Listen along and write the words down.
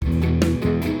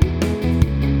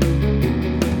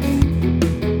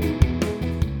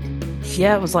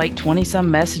Yeah, it was like 20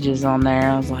 some messages on there.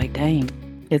 I was like, dang,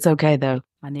 it's okay though.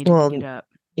 I needed to get up.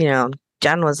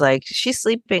 Jen was like, she's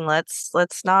sleeping. Let's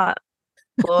not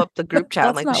blow up the group chat.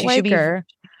 I'm Let's like, not she wake her.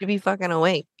 should be fucking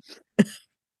awake.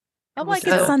 I'm was like,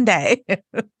 it's still- Sunday.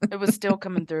 It was still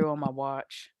coming through on my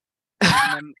watch.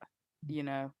 And then, you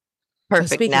know,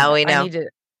 Perfect. Speaking Now of, we know.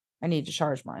 I need to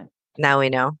charge mine. Now we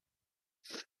know.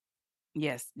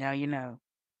 yes, now you know.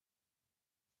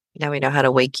 Now we know how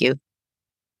to wake you.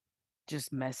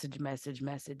 Just message.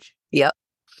 Yep.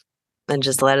 And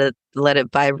just let it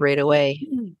vibrate away.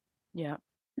 Yeah.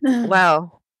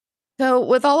 Wow. So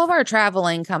with all of our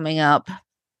traveling coming up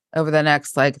over the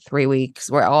next like 3 weeks,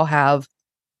 we're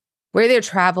either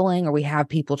traveling or we have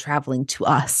people traveling to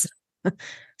us. Or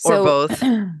both.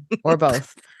 Or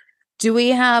both. Do we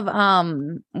have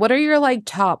what are your like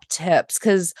top tips?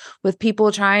 Because with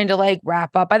people trying to like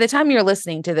wrap up, by the time you're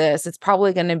listening to this, it's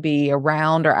probably going to be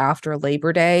around or after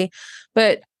Labor Day.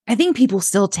 But I think people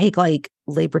still take like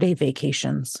Labor Day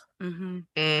vacations.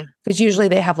 Because usually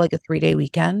they have like a 3-day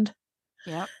weekend.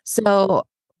 Yeah. So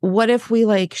what if we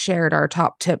like shared our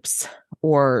top tips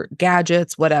or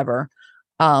gadgets, whatever,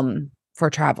 for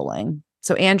traveling?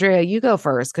 So Andrea, you go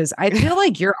first because I feel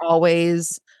like you're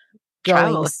always going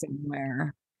Traveling.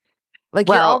 somewhere. Like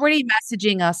you're Well- already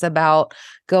messaging us about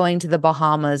going to the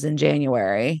Bahamas in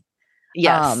January.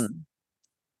 Yes.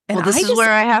 And Well, this is where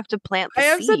I have to plant the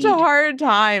I seed. have such a hard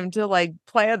time to like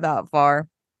plan that far.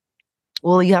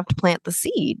 Well, you have to plant the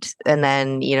seed. And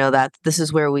then, this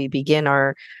is where we begin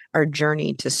our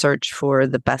journey to search for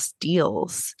the best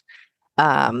deals.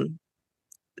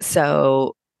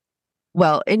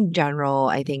 Well, in general,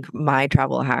 I think my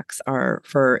travel hacks are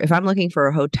for if I'm looking for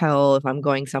a hotel, if I'm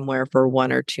going somewhere for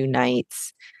 1 or 2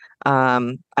 nights,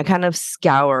 I kind of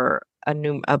scour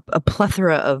a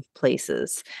plethora of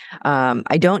places.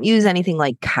 I don't use anything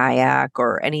like Kayak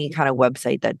or any kind of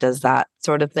website that does that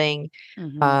sort of thing.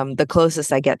 The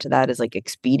closest I get to that is like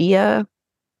Expedia.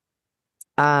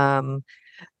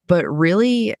 But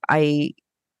really, I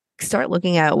start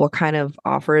looking at what kind of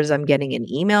offers I'm getting in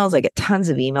emails. I get tons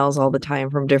of emails all the time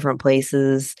from different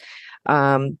places.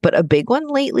 But a big one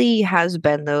lately has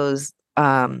been those,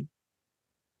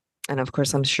 and of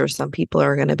course, I'm sure some people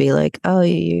are going to be like, oh,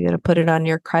 you're going to put it on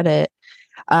your credit.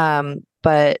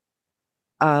 But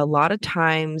a lot of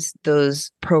times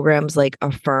those programs like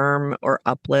Affirm or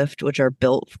Uplift, which are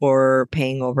built for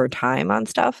paying over time on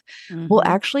stuff, will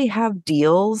actually have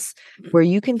deals where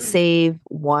you can save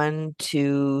 $100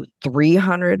 to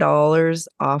 $300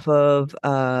 off of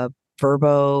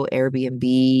Vrbo,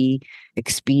 Airbnb,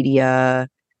 Expedia,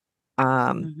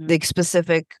 the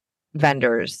specific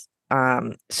vendors.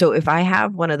 So if I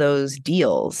have one of those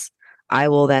deals, I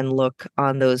will then look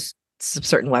on those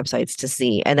certain websites to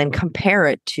see and then compare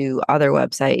it to other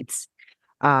websites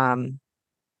and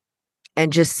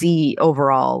just see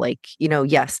overall, like,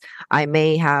 yes, I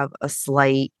may have a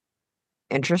slight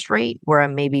interest rate where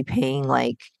I'm maybe paying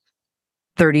like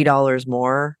 $30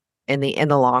 more in the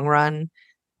long run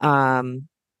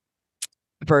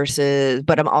versus,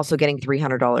 but I'm also getting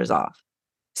 $300 off.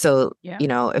 So,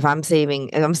 if I'm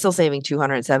still saving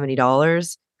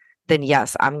 $270, then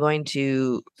yes, I'm going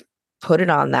to put it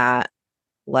on that,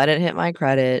 let it hit my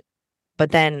credit, but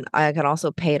then I can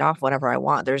also pay it off whenever I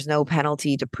want. There's no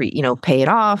penalty to pay it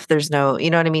off. There's no,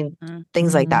 you know what I mean?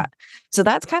 Things like that. So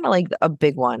that's kind of like a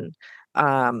big one,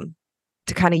 to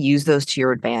kind of use those to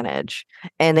your advantage.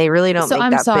 And they really don't make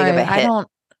that big of a hit.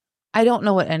 I don't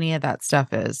know what any of that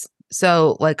stuff is.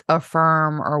 So like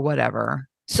Affirm or whatever.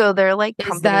 So they're like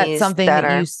is that something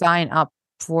that you sign up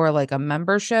for, like a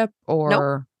membership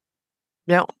or?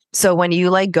 No. So when you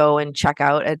like go and check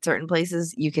out at certain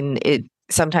places,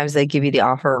 sometimes they give you the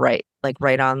offer right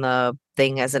on the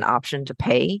thing as an option to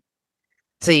pay.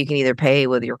 So you can either pay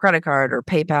with your credit card or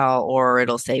PayPal, or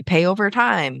it'll say pay over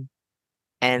time.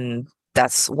 And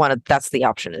that's the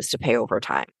option, is to pay over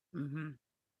time.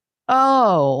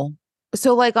 Oh,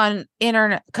 so like on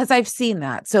internet, because I've seen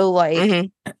that. So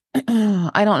like,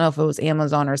 I don't know if it was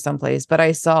Amazon or someplace, but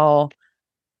I saw,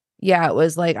 it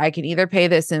was like, I can either pay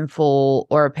this in full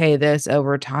or pay this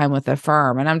over time with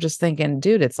Affirm. And I'm just thinking,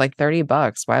 dude, it's like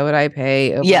 $30. Why would I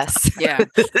pay over Yes. Yeah.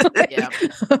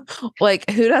 Like,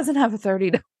 who doesn't have a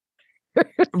 $30?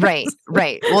 Right.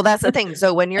 Well, that's the thing.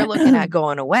 So when you're looking at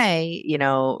going away,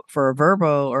 for a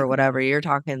Vrbo or whatever, you're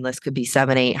talking, this could be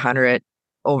 $700-800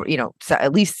 over,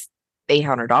 at least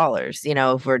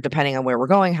 $800, if we're, depending on where we're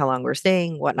going, how long we're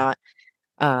staying, whatnot.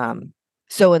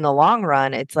 So in the long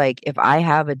run, it's like, if I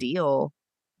have a deal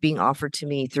being offered to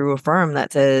me through Affirm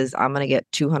that says I'm going to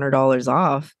get $200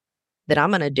 off, then I'm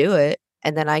going to do it.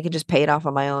 And then I can just pay it off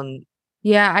on my own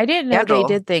Yeah, I didn't know they schedule.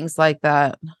 did things like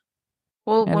that.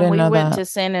 Well, I when didn't we know went that. to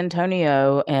San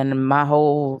Antonio and my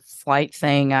whole flight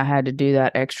thing, I had to do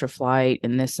that extra flight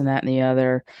and this and that and the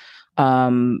other.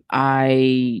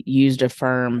 I used a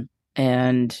firm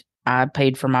and I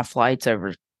paid for my flights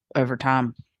over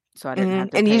time. So I didn't have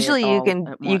to And pay it usually all at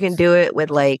you can once. do it with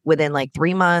like within like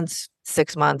 3 months,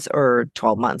 6 months, or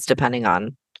 12 months, depending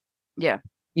on Yeah.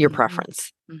 your Mhm.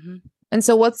 preference. Mm-hmm. And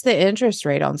so what's the interest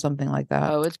rate on something like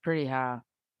that? Oh, it's pretty high.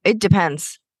 It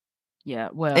depends. Yeah.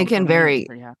 Well, It can for me, it's vary.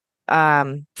 pretty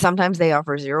high. Sometimes they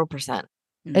offer 0%.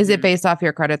 Is it Mhm. based off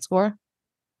your credit score?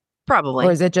 Probably.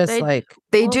 Or is it just They- like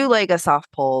They well, do like a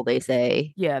soft pull, they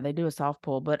say. Yeah, they do a soft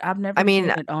pull, but I've never I mean,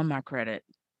 seen it on my credit.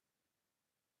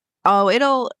 oh,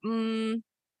 Never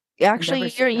actually,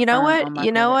 seen you know Affirm what? on my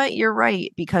You know credit. what? You're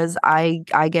right, because I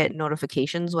get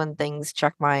notifications when things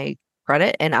check my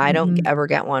credit, and I don't Mhm. ever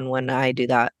get one when I do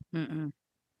that. Mm-mm.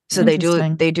 So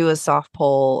Interesting. they do a soft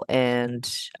pull, and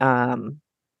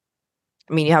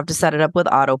I mean, you have to set it up with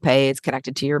auto pay. It's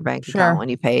connected to your bank Sure. account when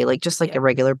you pay, like just like Yeah. a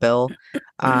regular bill.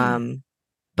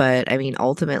 But I mean,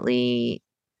 ultimately,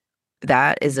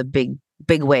 that is a big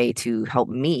way to help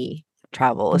me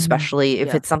travel, Mhm. especially if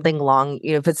Yeah. it's something long,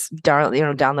 if it's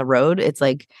down, down the road. It's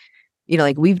like,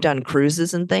 like we've done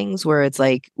cruises and things where it's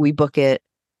like we book it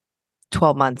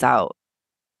 12 months out.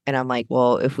 And I'm like,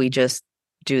 well, if we just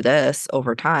do this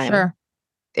over time, Sure.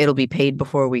 it'll be paid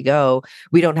before we go.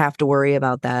 We don't have to worry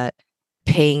about that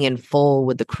paying in full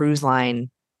with the cruise line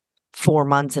 4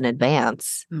 months in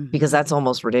advance, because Mhm. that's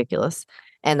almost ridiculous.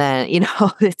 And then,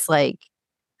 it's like,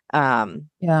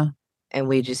 Yeah. and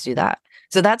we just do that.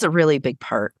 So that's a really big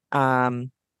part.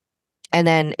 And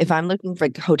then if I'm looking for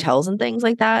hotels and things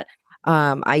like that,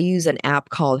 I use an app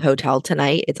called Hotel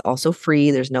Tonight. It's also free.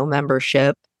 There's no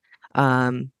membership.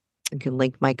 I can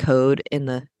link my code in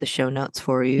the show notes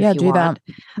for you Yeah, if you do want.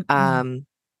 that.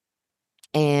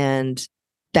 And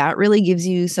that really gives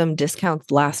you some discounts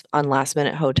on last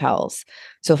minute hotels.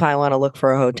 So if I want to look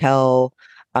for a hotel,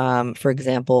 for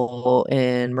example,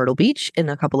 in Myrtle Beach in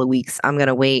a couple of weeks, I'm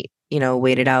gonna wait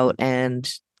it out and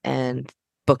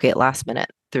book it last minute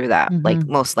through that, like Mhm.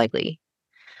 most likely.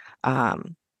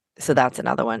 So that's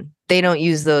another one. They don't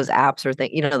use those apps or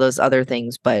those other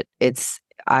things, but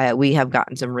we have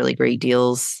gotten some really great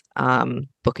deals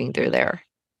booking through there.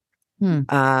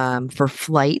 For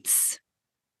flights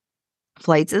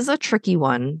is a tricky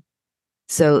one.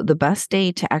 So the best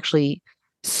day to actually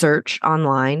search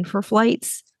online for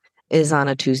flights is on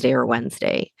a Tuesday or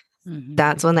Wednesday. Mhm.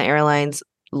 That's when the airlines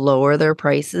lower their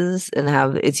prices and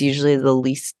it's usually the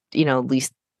least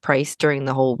price during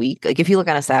the whole week. Like if you look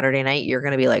on a Saturday night, you're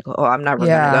going to be like, oh, I'm never going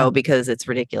to Yeah. go because it's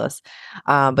ridiculous.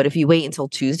 But if you wait until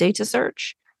Tuesday to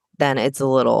search, then it's a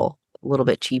little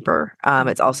bit cheaper.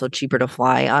 It's also cheaper to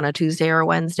fly on a Tuesday or a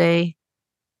Wednesday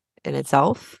in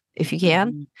itself, if you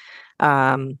can.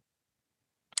 Mhm.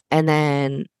 And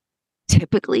then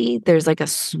typically there's like a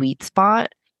sweet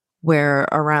spot where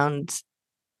around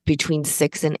between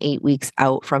 6 and 8 weeks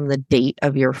out from the date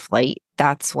of your flight,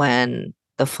 that's when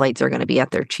the flights are going to be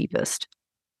at their cheapest.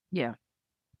 Yeah.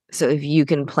 So if you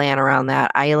can plan around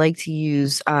that, I like to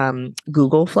use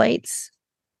Google Flights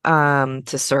to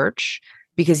search,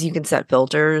 because you can set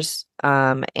filters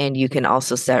and you can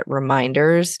also set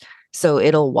reminders. So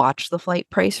it'll watch the flight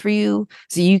price for you.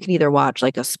 So you can either watch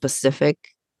like a specific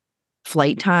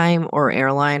flight time or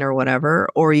airline or whatever,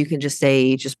 or you can just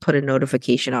put a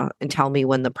notification on and tell me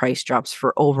when the price drops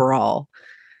for overall.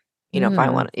 If I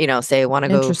want, say I want to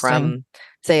go Interesting.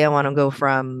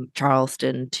 from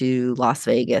Charleston to Las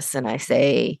Vegas, and I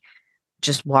say,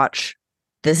 just watch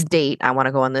this date. I want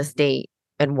to go on this date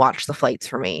and watch the flights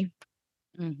for me.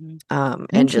 Mhm.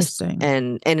 And just Interesting.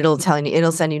 and it'll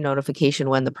send you notification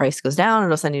when the price goes down.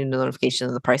 It'll send you a notification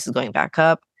that the price is going back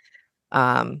up.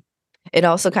 It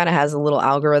also kind of has a little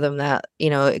algorithm that,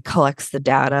 it collects the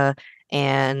data,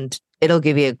 and it'll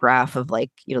give you a graph of like,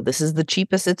 this is the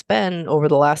cheapest it's been over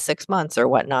the last 6 months or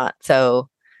whatnot. So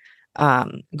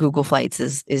Google Flights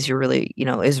is your really,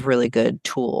 is really good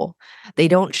tool. They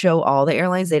don't show all the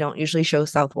airlines. They don't usually show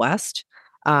Southwest.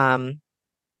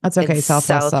 That's okay.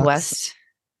 Southwest sucks.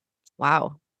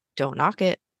 Wow. Don't knock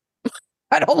it.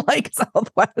 I don't like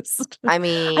Southwest. I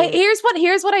mean, here's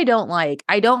what I don't like.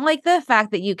 I don't like the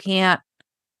fact that you can't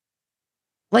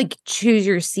like choose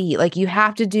your seat. Like you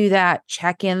have to do that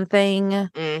check-in thing.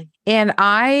 And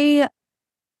I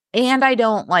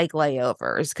don't like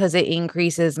layovers because it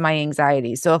increases my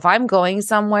anxiety. So if I'm going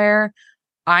somewhere,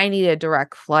 I need a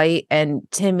direct flight. And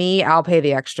to me, I'll pay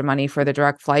the extra money for the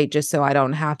direct flight just so I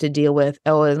don't have to deal with,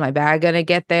 oh, is my bag going to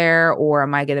get there? Or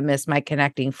am I going to miss my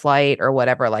connecting flight or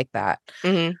whatever like that?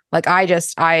 Mhm. Like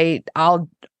I'll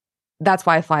that's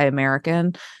why I fly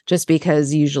American, just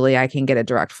because usually I can get a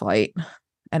direct flight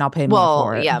and I'll pay more Well,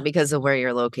 for it. yeah, because of where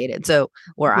you're located. So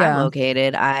where I'm Yeah.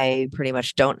 located, I pretty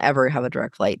much don't ever have a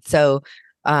direct flight. So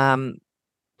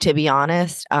to be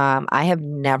honest, I have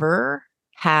never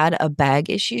had a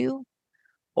bag issue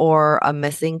or a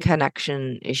missing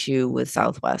connection issue with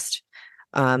Southwest.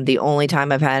 The only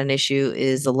time I've had an issue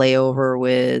is a layover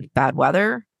with bad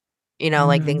weather,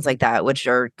 like Mhm. things like that, which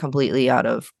are completely out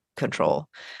of control.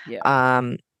 Yeah.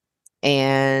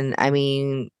 And I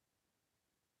mean,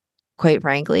 quite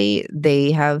frankly,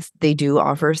 they do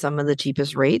offer some of the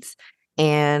cheapest rates.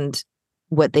 And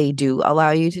what they do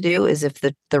allow you to do is if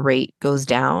the rate goes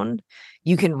down,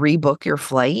 you can rebook your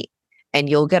flight and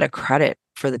you'll get a credit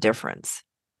for the difference.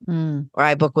 Mm. Or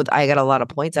I got a lot of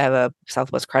points. I have a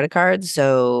Southwest credit card,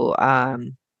 so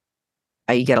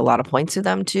I get a lot of points to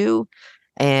them too.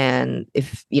 And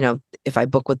if I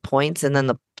book with points and then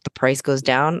the price goes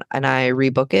down and I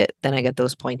rebook it, then I get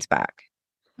those points back.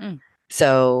 Mm.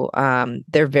 So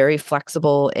they're very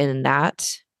flexible in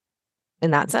that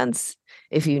sense.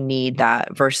 If you need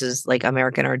that versus like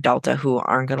American or Delta, who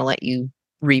aren't going to let you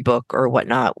rebook or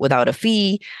whatnot without a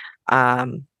fee,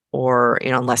 or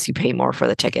unless you pay more for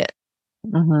the ticket.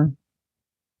 Mhm.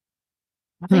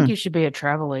 I think you should be a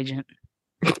travel agent.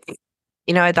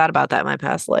 I thought about that in my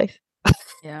past life.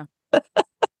 Yeah.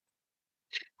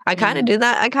 I kind of do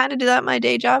that. I kind of do that in my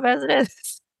day job as it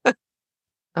is.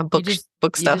 I book You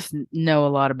stuff. just know a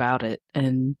lot about it,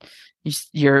 and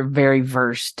you're very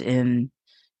versed in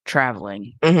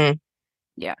traveling. Mhm.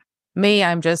 Yeah. Me,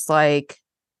 I'm just like,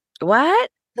 What?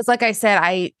 because like I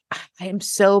said,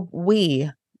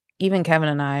 even Kevin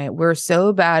and I, we're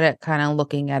so bad at kind of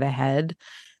looking at ahead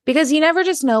because you never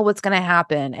just know what's going to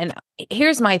happen. And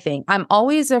here's my thing. I'm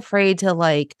always afraid to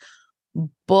like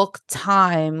book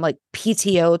time, like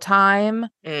PTO time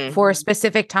for a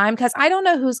specific time, because I don't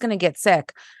know who's going to get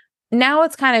sick. Now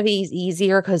it's kind of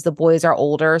easier because the boys are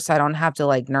older, so I don't have to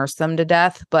like nurse them to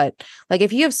death. But like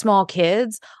if you have small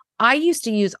kids, I used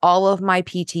to use all of my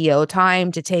PTO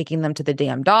time to taking them to the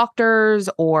damn doctors,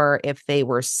 or if they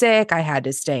were sick, I had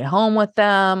to stay home with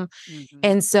them.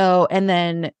 Mhm. And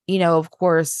then, of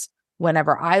course,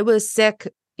 whenever I was sick,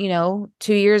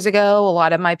 2 years ago, a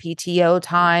lot of my PTO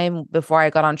time before I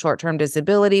got on short-term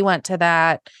disability went to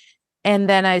that. And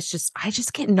then I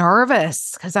just get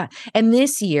nervous and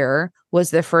this year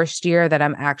was the first year that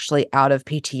I'm actually out of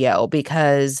PTO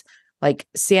because like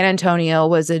San Antonio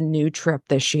was a new trip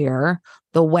this year.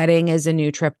 The wedding is a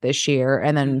new trip this year.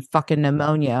 And then fucking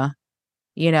pneumonia,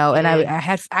 and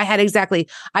I had exactly,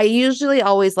 I usually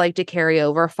always like to carry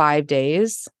over 5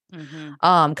 days.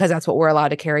 Cause that's what we're allowed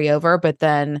to carry over. But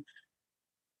then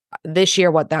this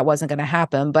year, that wasn't going to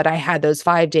happen, but I had those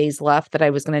 5 days left that I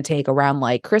was going to take around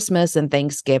like Christmas and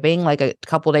Thanksgiving, like a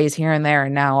couple days here and there.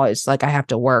 And now it's like I have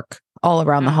to work all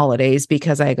around the holidays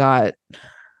because I got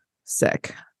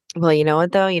sick. Well, you know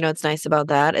what though? What's nice about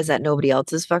that is that nobody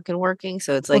else is fucking working.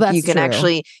 So it's like you that's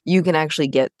true. can actually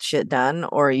get shit done,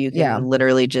 or you can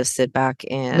literally just sit back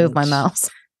and move my mouse.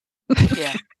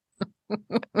 Yeah.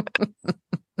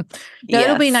 No,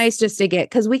 it'll be nice just to get,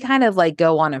 because we kind of like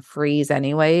go on a freeze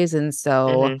anyways. And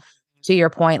so to your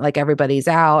point, like everybody's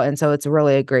out. And so it's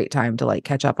really a great time to like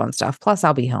catch up on stuff. Plus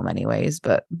I'll be home anyways,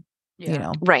 but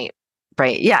Right.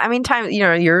 Right. Yeah. I mean, time,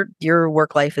 your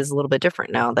work life is a little bit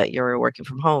different now that you're working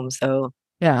from home. So,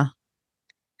 yeah.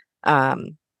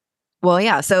 Well,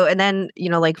 yeah. So, and then,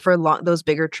 like for those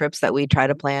bigger trips that we try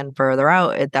to plan further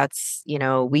out, that's,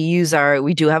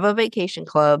 we do have a vacation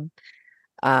club,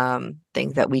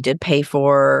 things that we did pay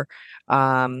for.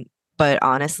 But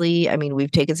honestly, I mean,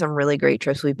 we've taken some really great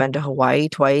trips. We've been to Hawaii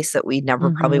twice that we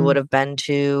never probably would have been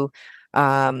to.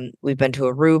 We've been to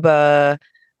Aruba.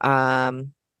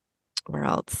 Where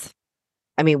else?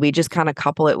 I mean, we just kind of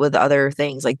couple it with other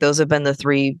things. Like those have been the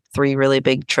three really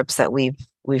big trips that we've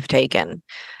taken.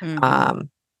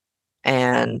 And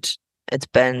it's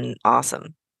been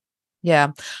awesome.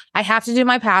 Yeah. I have to do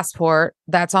my passport.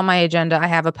 That's on my agenda. I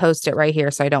have a post-it right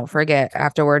here so I don't forget.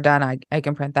 After we're done, I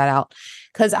can print that out.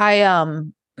 Cause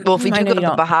well, if we do go to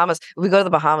the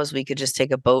Bahamas, we could just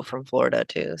take a boat from Florida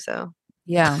too. So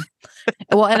yeah.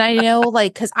 Well, and I know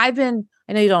like, cause I know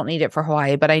you don't need it for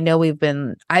Hawaii, but I know I've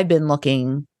been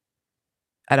looking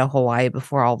at a Hawaii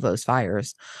before all those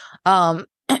fires.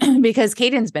 Because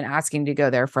Caden's been asking to go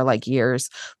there for like years.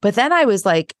 But then I was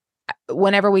like,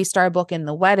 whenever we started booking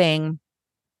the wedding,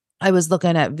 I was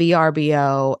looking at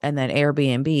VRBO and then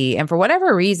Airbnb. And for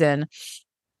whatever reason,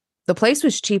 the place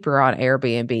was cheaper on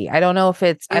Airbnb. I don't know if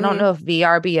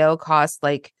VRBO costs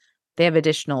like they have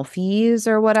additional fees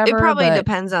or It whatever, probably but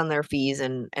depends on their fees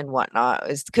and whatnot.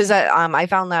 It's because I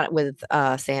found that with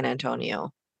San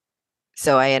Antonio.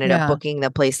 So I ended up yeah. booking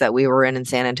the place that we were in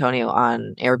San Antonio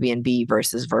on Airbnb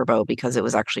versus Vrbo because it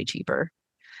was actually cheaper.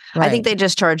 I think Right. they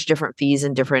just charge different fees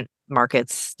in different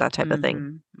markets, that type of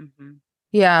thing.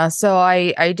 Yeah, so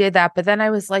I did that, but then I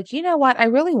was like, you know what? I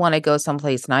really want to go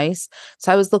someplace nice.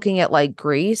 So I was looking at like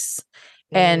Greece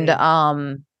and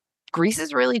Greece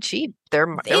is really cheap. Their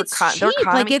it's cheap. their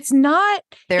economy, Like it's not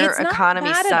economy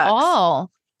bad sucks. at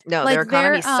all. No, Like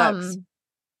their economy sucks.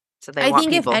 So they I want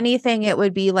think if people. anything, it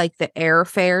would be like the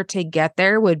airfare to get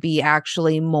there would be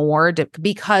actually more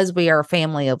because we are a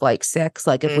family of like 6.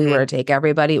 Like if we were to take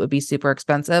everybody, it would be super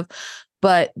expensive.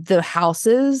 But the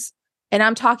houses, and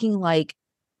I'm talking like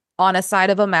on a side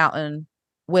of a mountain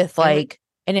with like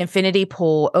an infinity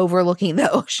pool overlooking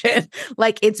the ocean.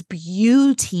 Like it's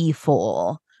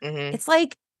beautiful. It's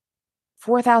like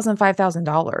 $4,000,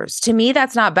 $5,000. To me,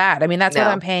 that's not bad. I mean, that's what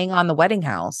I'm paying on the wedding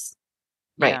house.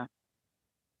 Right. Yeah.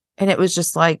 And it was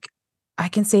just like, I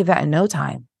can save that in no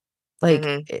time. Like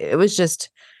it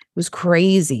was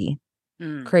crazy.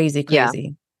 Crazy. Yeah.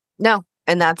 No.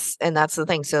 And that's the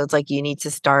thing. So it's like you need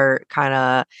to start kind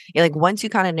of like once you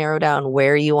kind of narrow down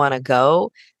where you want to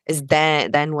go is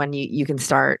then when you can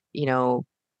start,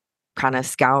 kind of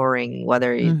scouring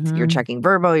whether you're checking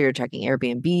Vrbo, you're checking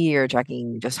Airbnb, you're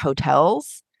checking just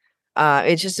hotels.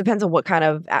 It just depends on what kind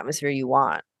of atmosphere you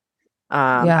want.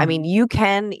 I mean, you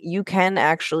can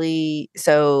actually,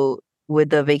 so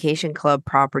with the vacation club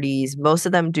properties, most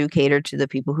of them do cater to the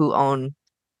people who own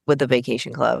with the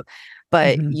vacation club,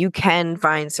 but you can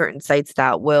find certain sites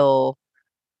that will,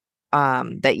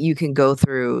 that you can go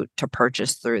through to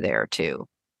purchase through there too.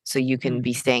 So you can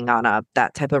be staying on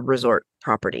that type of resort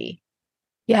property.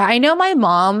 Yeah, I know my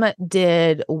mom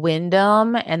did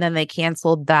Wyndham and then they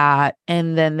canceled that.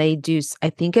 And then they do, I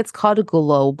think it's called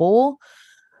Global.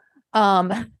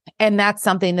 And that's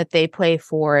something that they play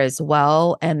for as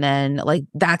well. And then like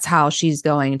that's how she's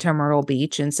going to Myrtle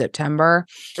Beach in September.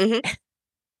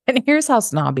 And here's how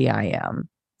snobby I am.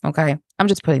 Okay. I'm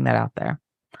just putting that out there.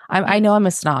 I know I'm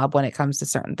a snob when it comes to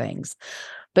certain things.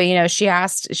 But she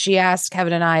asked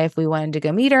Kevin and I if we wanted to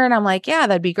go meet her. And I'm like, yeah,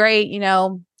 that'd be great,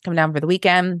 come down for the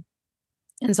weekend.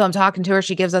 And so I'm talking to her.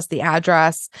 She gives us the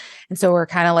address. And so we're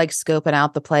kind of like scoping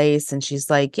out the place. And she's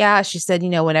like, yeah, she said,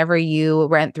 whenever you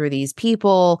rent through these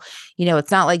people,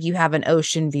 it's not like you have an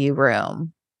ocean view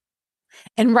room.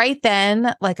 And right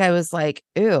then, like, I was like,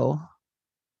 ew,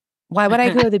 why would I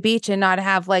go to the beach and not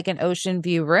have like an ocean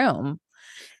view room?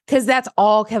 Because that's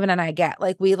all Kevin and I get.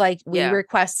 Like we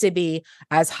request to be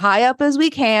as high up as we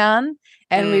can.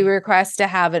 And we request to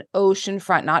have an ocean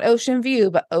front, not ocean view,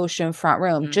 but ocean front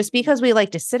room, just because we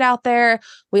like to sit out there.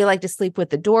 We like to sleep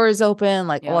with the doors open,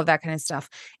 like all of that kind of stuff.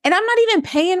 And I'm not even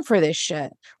paying for this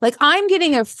shit. Like I'm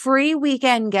getting a free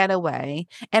weekend getaway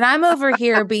and I'm over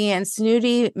here being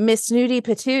snooty, Miss Snooty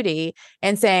Patootie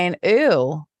and saying,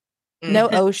 ooh, no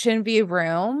ocean view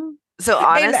room. So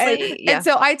honestly, and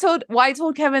so I told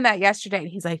Kevin that yesterday, and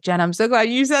he's like, Jen, I'm so glad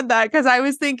you said that because I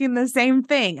was thinking the same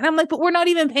thing. And I'm like, but we're not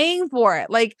even paying for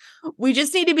it. Like, we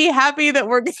just need to be happy that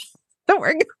we're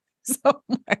going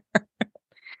somewhere.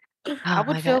 I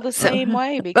would feel the same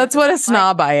way because that's what a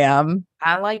snob I am.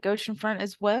 I like oceanfront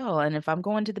as well, and if I'm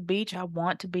going to the beach, I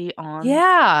want to be on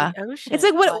the ocean. It's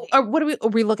like what are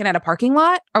we looking at a parking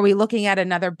lot? Are we looking at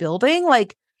another building?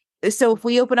 Like, so if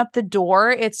we open up the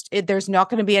door, there's not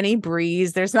going to be any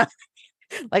breeze. There's not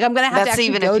like I'm going to have to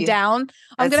actually go down.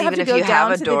 I'm going to have to go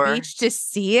down to the beach to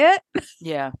see it.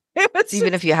 Yeah. It's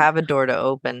even if you have a door to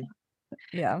open.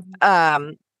 Yeah.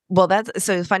 Well, that's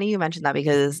so funny you mentioned that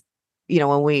because,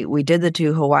 when we did the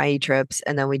 2 Hawaii trips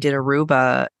and then we did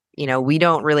Aruba, we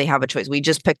don't really have a choice. We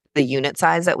just picked the unit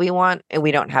size that we want and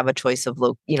we don't have a choice of,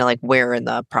 like where in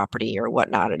the property or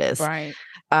whatnot it is. Right.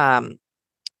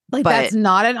 Like that's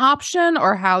not an option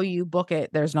or how you book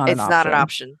it. There's not an option. It's not an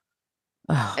option.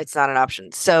 It's not an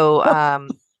option. So,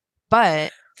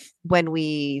 but when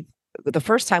the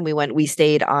first time we went, we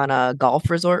stayed on a golf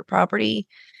resort property.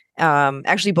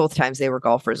 Actually both times they were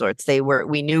golf resorts.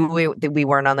 We knew we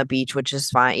weren't on the beach, which is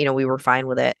fine. We were fine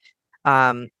with it.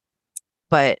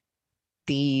 But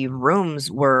the rooms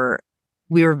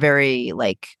we were very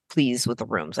like pleased with the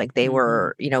rooms. Like they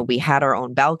were, we had our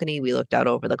own balcony. We looked out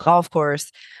over the golf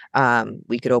course.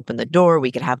 We could open the door.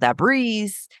 We could have that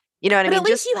breeze. You know what I mean? At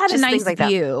least you had a nice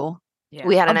view. Yeah.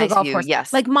 We had a of the nice golf view. course.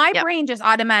 Yes. Like my Yep. brain just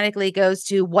automatically goes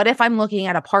to what if I'm looking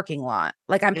at a parking lot?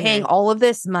 Like I'm paying all of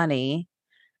this money.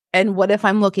 And what if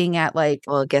I'm looking at like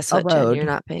Well, guess a what, Jen? You're road?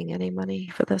 not paying any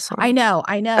money for this one. I know.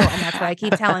 And that's what I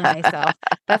keep telling myself.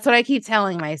 That's what I keep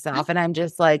telling myself. And I'm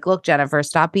just like, look, Jennifer,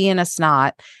 stop being a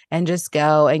snot and just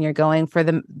go. And you're going for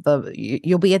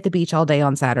you'll be at the beach all day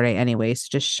on Saturday anyways.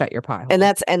 Just shut your pie hole.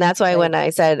 And that's why when I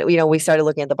said, we started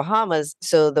looking at the Bahamas,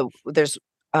 so there's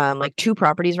like 2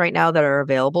 properties right now that are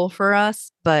available for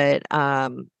us, but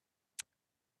I'm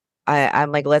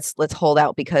like, let's hold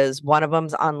out, because one of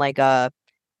them's on like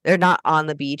they're not on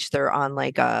the beach, they're on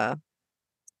like a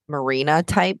marina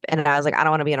type, and I was like, I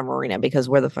don't want to be in a marina because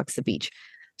where the fuck's the beach?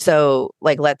 So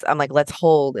like let's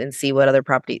hold and see what other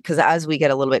property, because as we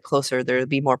get a little bit closer, there'll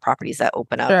be more properties that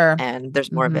open up. Sure. And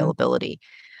there's more availability.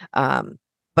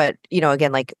 But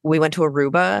again, like we went to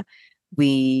Aruba,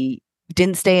 we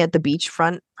didn't stay at the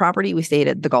beachfront property, we stayed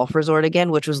at the golf resort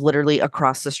again, which was literally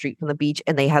across the street from the beach,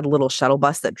 and they had a little shuttle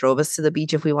bus that drove us to the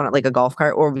beach if we wanted, like a golf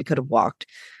cart, or we could have walked.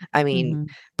 I mean,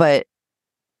 but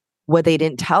what they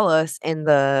didn't tell us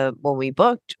when we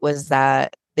booked was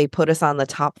that they put us on the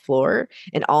top floor,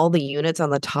 and all the units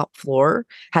on the top floor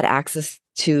had access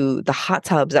to the hot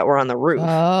tubs that were on the roof.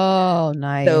 Oh,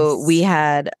 nice. So we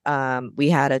had a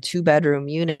 2-bedroom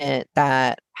unit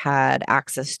that had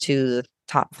access to the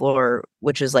top floor,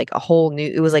 which is like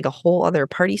it was like a whole other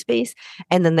party space.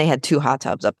 And then they had 2 hot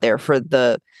tubs up there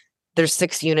there's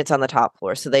 6 units on the top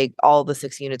floor. So all the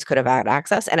 6 units could have had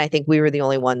access. And I think we were the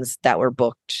only ones that were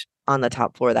booked on the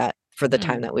top floor for the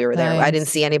time that we were there. I didn't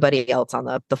see anybody else on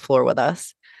the floor with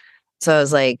us. So I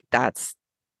was like,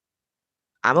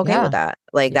 I'm okay with that.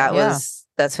 Like that's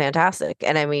fantastic.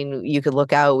 And I mean, you could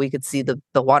look out, we could see the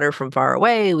water from far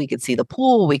away. We could see the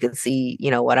pool. We could see,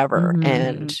 whatever.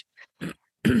 And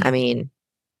I mean,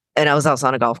 and I was also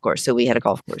on a golf course. So we had a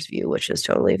golf course view, which is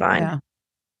totally fine.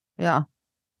 Yeah.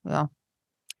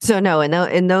 So no,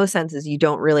 in those senses, you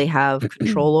don't really have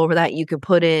control over that. You could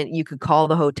call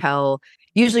the hotel.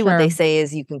 Usually what they say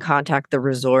is you can contact the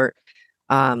resort,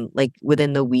 like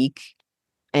within the week,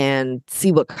 and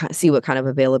see what kind of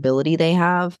availability they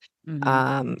have,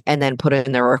 and then put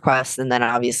in their request. And then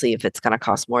obviously if it's going to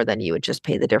cost more, then you would just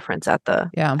pay the difference at the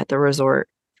resort.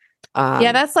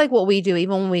 That's like what we do.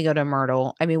 Even when we go to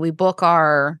Myrtle, I mean, we look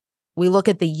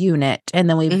at the unit, and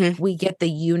then we get the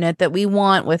unit that we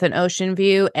want with an ocean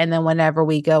view. And then whenever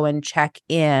we go and check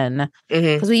in,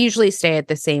 because we usually stay at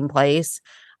the same place.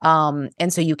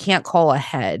 And so you can't call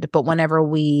ahead, but whenever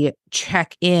we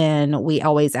check in, we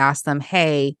always ask them,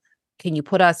 hey, can you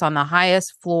put us on the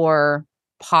highest floor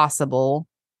possible?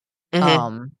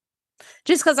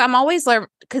 Just because I'm always like,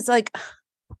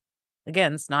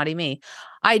 again, snotty me.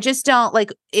 I just don't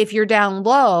like, if you're down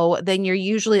low, then you're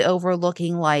usually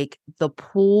overlooking like the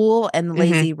pool and the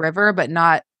lazy river, but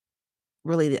not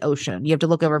really the ocean. You have to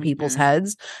look over people's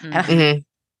heads. And I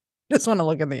just want to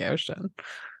look in the ocean.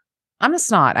 I'm a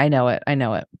snot. I know it.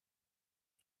 Well,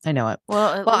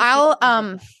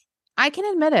 I can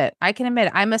admit it.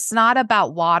 I'm a snot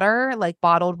about water, like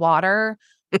bottled water,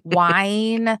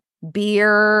 wine,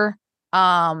 beer,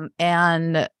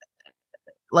 and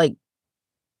like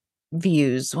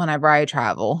views whenever I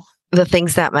travel. The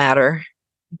things that matter.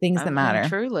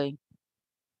 Truly.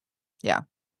 Yeah.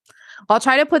 I'll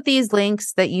try to put these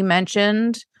links that you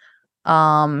mentioned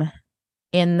in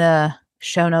the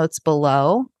show notes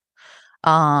below.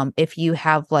 If you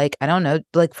have like, I don't know,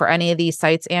 like for any of these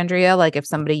sites, Andrea, like if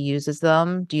somebody uses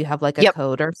them, do you have like a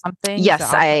code or something? Yes,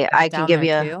 So I can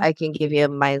give you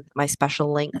my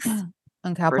special links.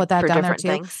 Okay, I'll put that down there too.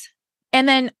 Things. And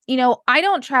then, I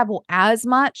don't travel as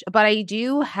much, but I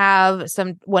do have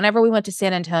whenever we went to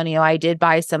San Antonio, I did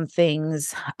buy some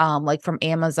things, like from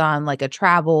Amazon, like a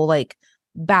travel, like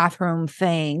bathroom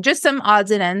thing, just some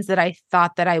odds and ends that I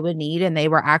thought that I would need. And they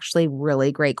were actually really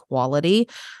great quality.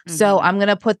 So I'm going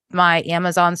to put my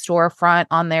Amazon storefront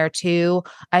on there too.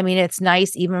 I mean, it's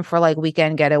nice even for like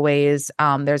weekend getaways.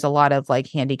 There's a lot of like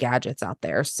handy gadgets out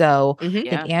there. So I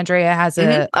think Andrea has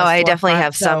I definitely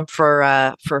have some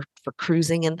for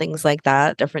cruising and things like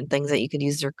that. Different things that you could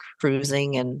use for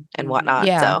cruising and whatnot.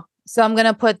 Yeah. So I'm going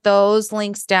to put those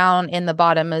links down in the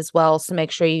bottom as well. So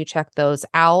make sure you check those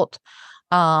out.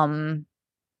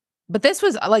 But this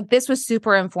was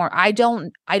super informative. I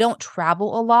don't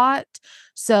travel a lot.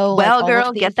 So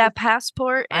girl, get that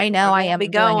passport. I know I am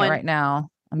doing it right now.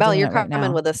 You're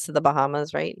coming with us to the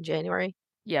Bahamas, right? In January?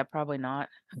 Yeah, probably not.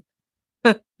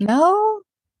 No,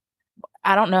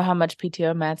 I don't know how much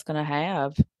PTO Matt's going to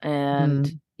have. And,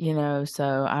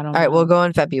 so I don't know. All right, we'll go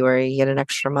in February. You get an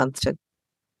extra month to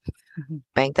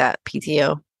bank that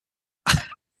PTO.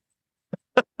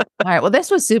 All right. Well,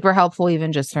 this was super helpful,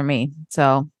 even just for me.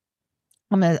 So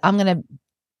I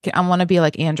want to be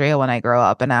like Andrea when I grow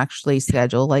up and actually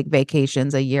schedule like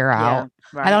vacations a year Yeah, out.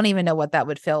 right. I don't even know what that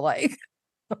would feel like.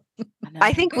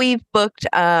 I think we've booked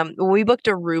we booked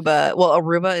Aruba. Well,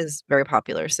 Aruba is very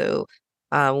popular. So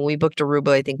when we booked Aruba,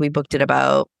 I think we booked it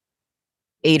about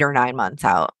 8 or 9 months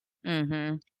out.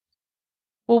 Mm-hmm.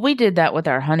 Well, we did that with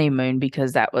our honeymoon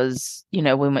because that was, we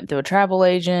went through a travel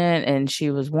agent and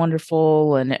she was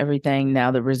wonderful and everything.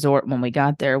 Now, the resort, when we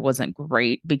got there, wasn't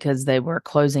great because they were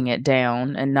closing it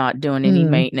down and not doing any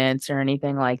maintenance or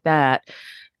anything like that.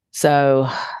 So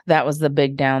that was the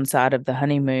big downside of the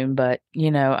honeymoon. But,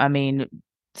 I mean,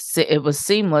 it was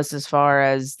seamless as far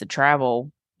as the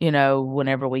travel,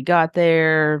 whenever we got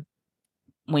there,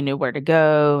 we knew where to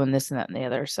go and this and that and the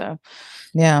other. So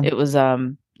Yeah. it was,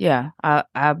 yeah,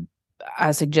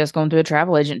 I suggest going through a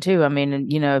travel agent too. I mean,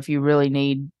 and, if you really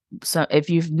need if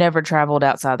you've never traveled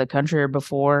outside the country or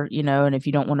before, and if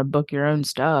you don't want to book your own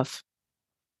stuff,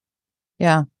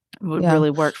 Yeah. it would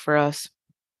really work for us.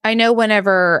 I know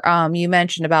whenever you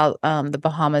mentioned about the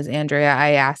Bahamas, Andrea,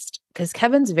 I asked because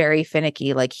Kevin's very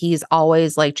finicky. Like he's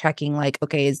always like checking, like,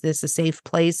 okay, is this a safe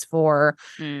place for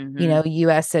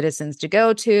US citizens to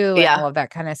go to and all of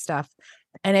that kind of stuff.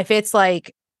 And if it's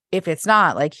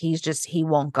not, like he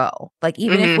won't go. Like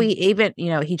even if we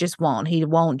he just won't. He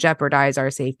won't jeopardize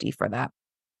our safety for that.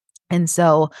 And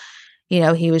so,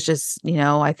 he was just,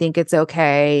 I think it's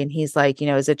okay. And he's like,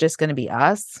 is it just going to be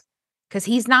us? Because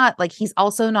he's not like, he's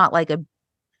also not like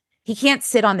he can't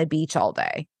sit on the beach all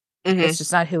day. It's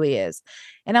just not who he is.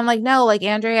 And I'm like, no, like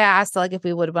Andrea asked, like, if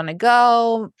we would want to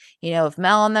go, if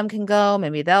Mel and them can go,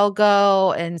 maybe they'll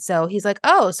go. And so he's like,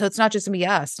 oh, so it's not just gonna be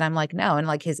us. And I'm like, no. And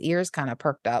like his ears kind of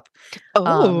perked up.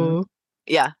 Oh,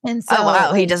 yeah. And so, oh,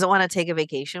 wow. He like, doesn't want to take a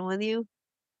vacation with you?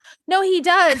 no, he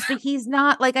does, but he's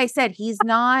not, like I said, he's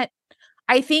not.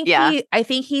 I think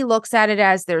he looks at it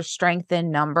as there's strength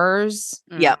in numbers.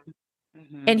 Yep.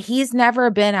 And he's never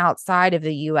been outside of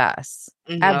the US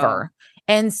ever.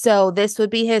 And so this would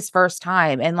be his first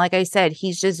time. And like I said,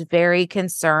 he's just very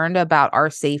concerned about our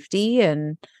safety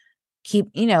and he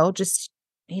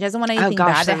doesn't want anything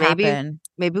bad to happen.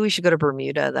 Maybe we should go to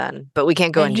Bermuda then, but we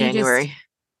can't go in January.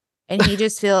 And he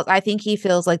just I think he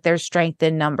feels like there's strength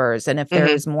in numbers. And if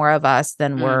there's more of us,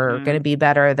 then we're going to be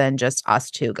better than just us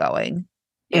two going.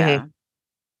 Yeah.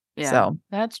 Yeah, so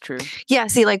that's true. Yeah.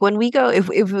 See, like when we go, if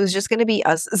it was just going to be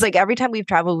us, it's like every time we've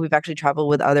traveled, we've actually traveled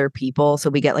with other people. So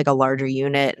we get like a larger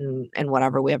unit and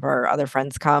whatever, we have our other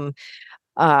friends come.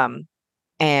 But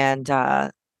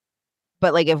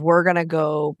like if we're going to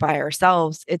go by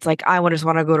ourselves, it's like, I just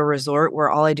want to go to a resort where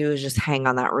all I do is just hang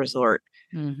on that resort.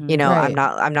 Right.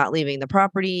 I'm not leaving the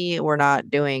property. We're not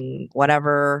doing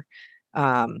whatever.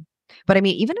 But I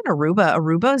mean, even in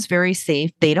Aruba is very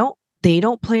safe. They don't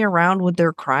play around with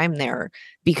their crime there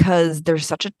because they're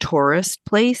such a tourist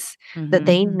place that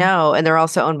they know, and they're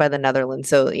also owned by the Netherlands.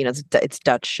 So, it's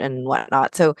Dutch and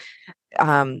whatnot. So,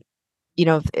 if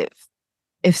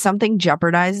something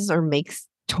jeopardizes or makes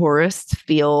tourists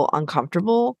feel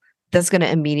uncomfortable, that's going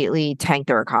to immediately tank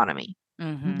their economy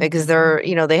because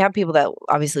they have people that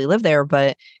obviously live there,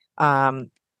 but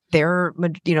their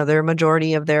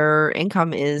majority of their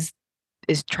income is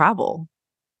travel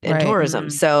and tourism.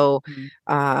 So,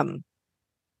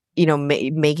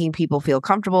 making people feel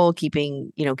comfortable,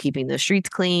 keeping the streets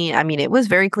clean. I mean, it was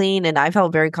very clean and I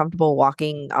felt very comfortable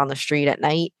walking on the street at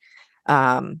night,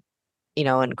 in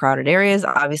crowded areas.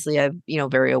 Obviously, I'm,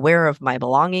 very aware of my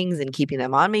belongings and keeping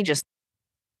them on me.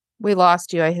 We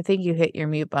lost you. I think you hit your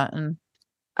mute button.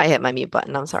 I hit my mute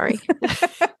button. I'm sorry.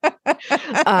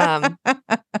 I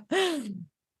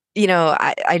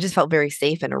just felt very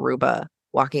safe in Aruba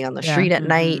walking on the street at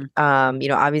night.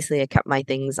 Obviously I kept my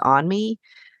things on me.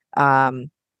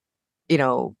 In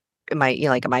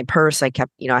my purse, I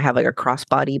kept, I have like a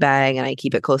crossbody bag and I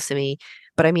keep it close to me.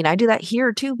 But I mean, I do that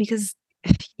here too, because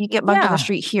you get mugged on the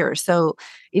street here. So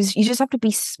you just have to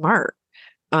be smart,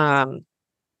 and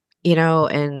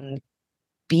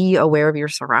be aware of your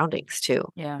surroundings too.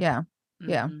 Yeah.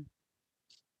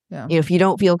 If you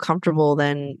don't feel comfortable,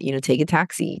 then, take a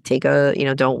taxi,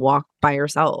 don't walk by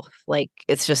yourself. Like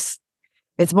it's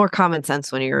more common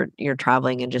sense when you're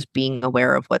traveling and just being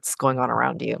aware of what's going on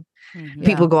around you.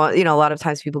 People go on, a lot of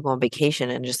times people go on vacation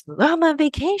and just, I'm on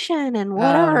vacation and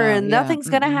whatever, and nothing's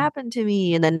going to happen to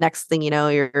me. And then next thing you know,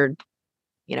 you're,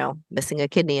 missing a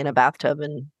kidney in a bathtub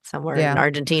and somewhere in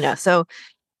Argentina. So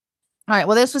All right.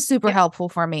 Well, this was super helpful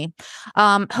for me.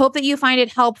 Hope that you find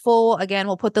it helpful. Again,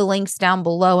 we'll put the links down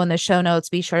below in the show notes.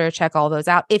 Be sure to check all those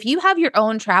out. If you have your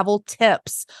own travel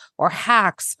tips or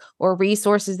hacks or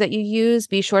resources that you use,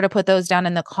 be sure to put those down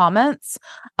in the comments.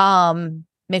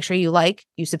 Make sure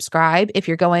you subscribe. If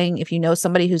you know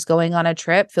somebody who's going on a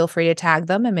trip, feel free to tag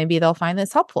them and maybe they'll find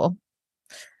this helpful.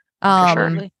 For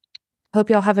sure. Hope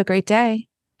y'all have a great day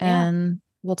and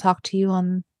we'll talk to you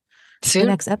on the Soon.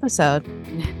 next episode.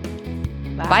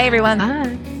 Bye everyone.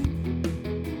 Bye.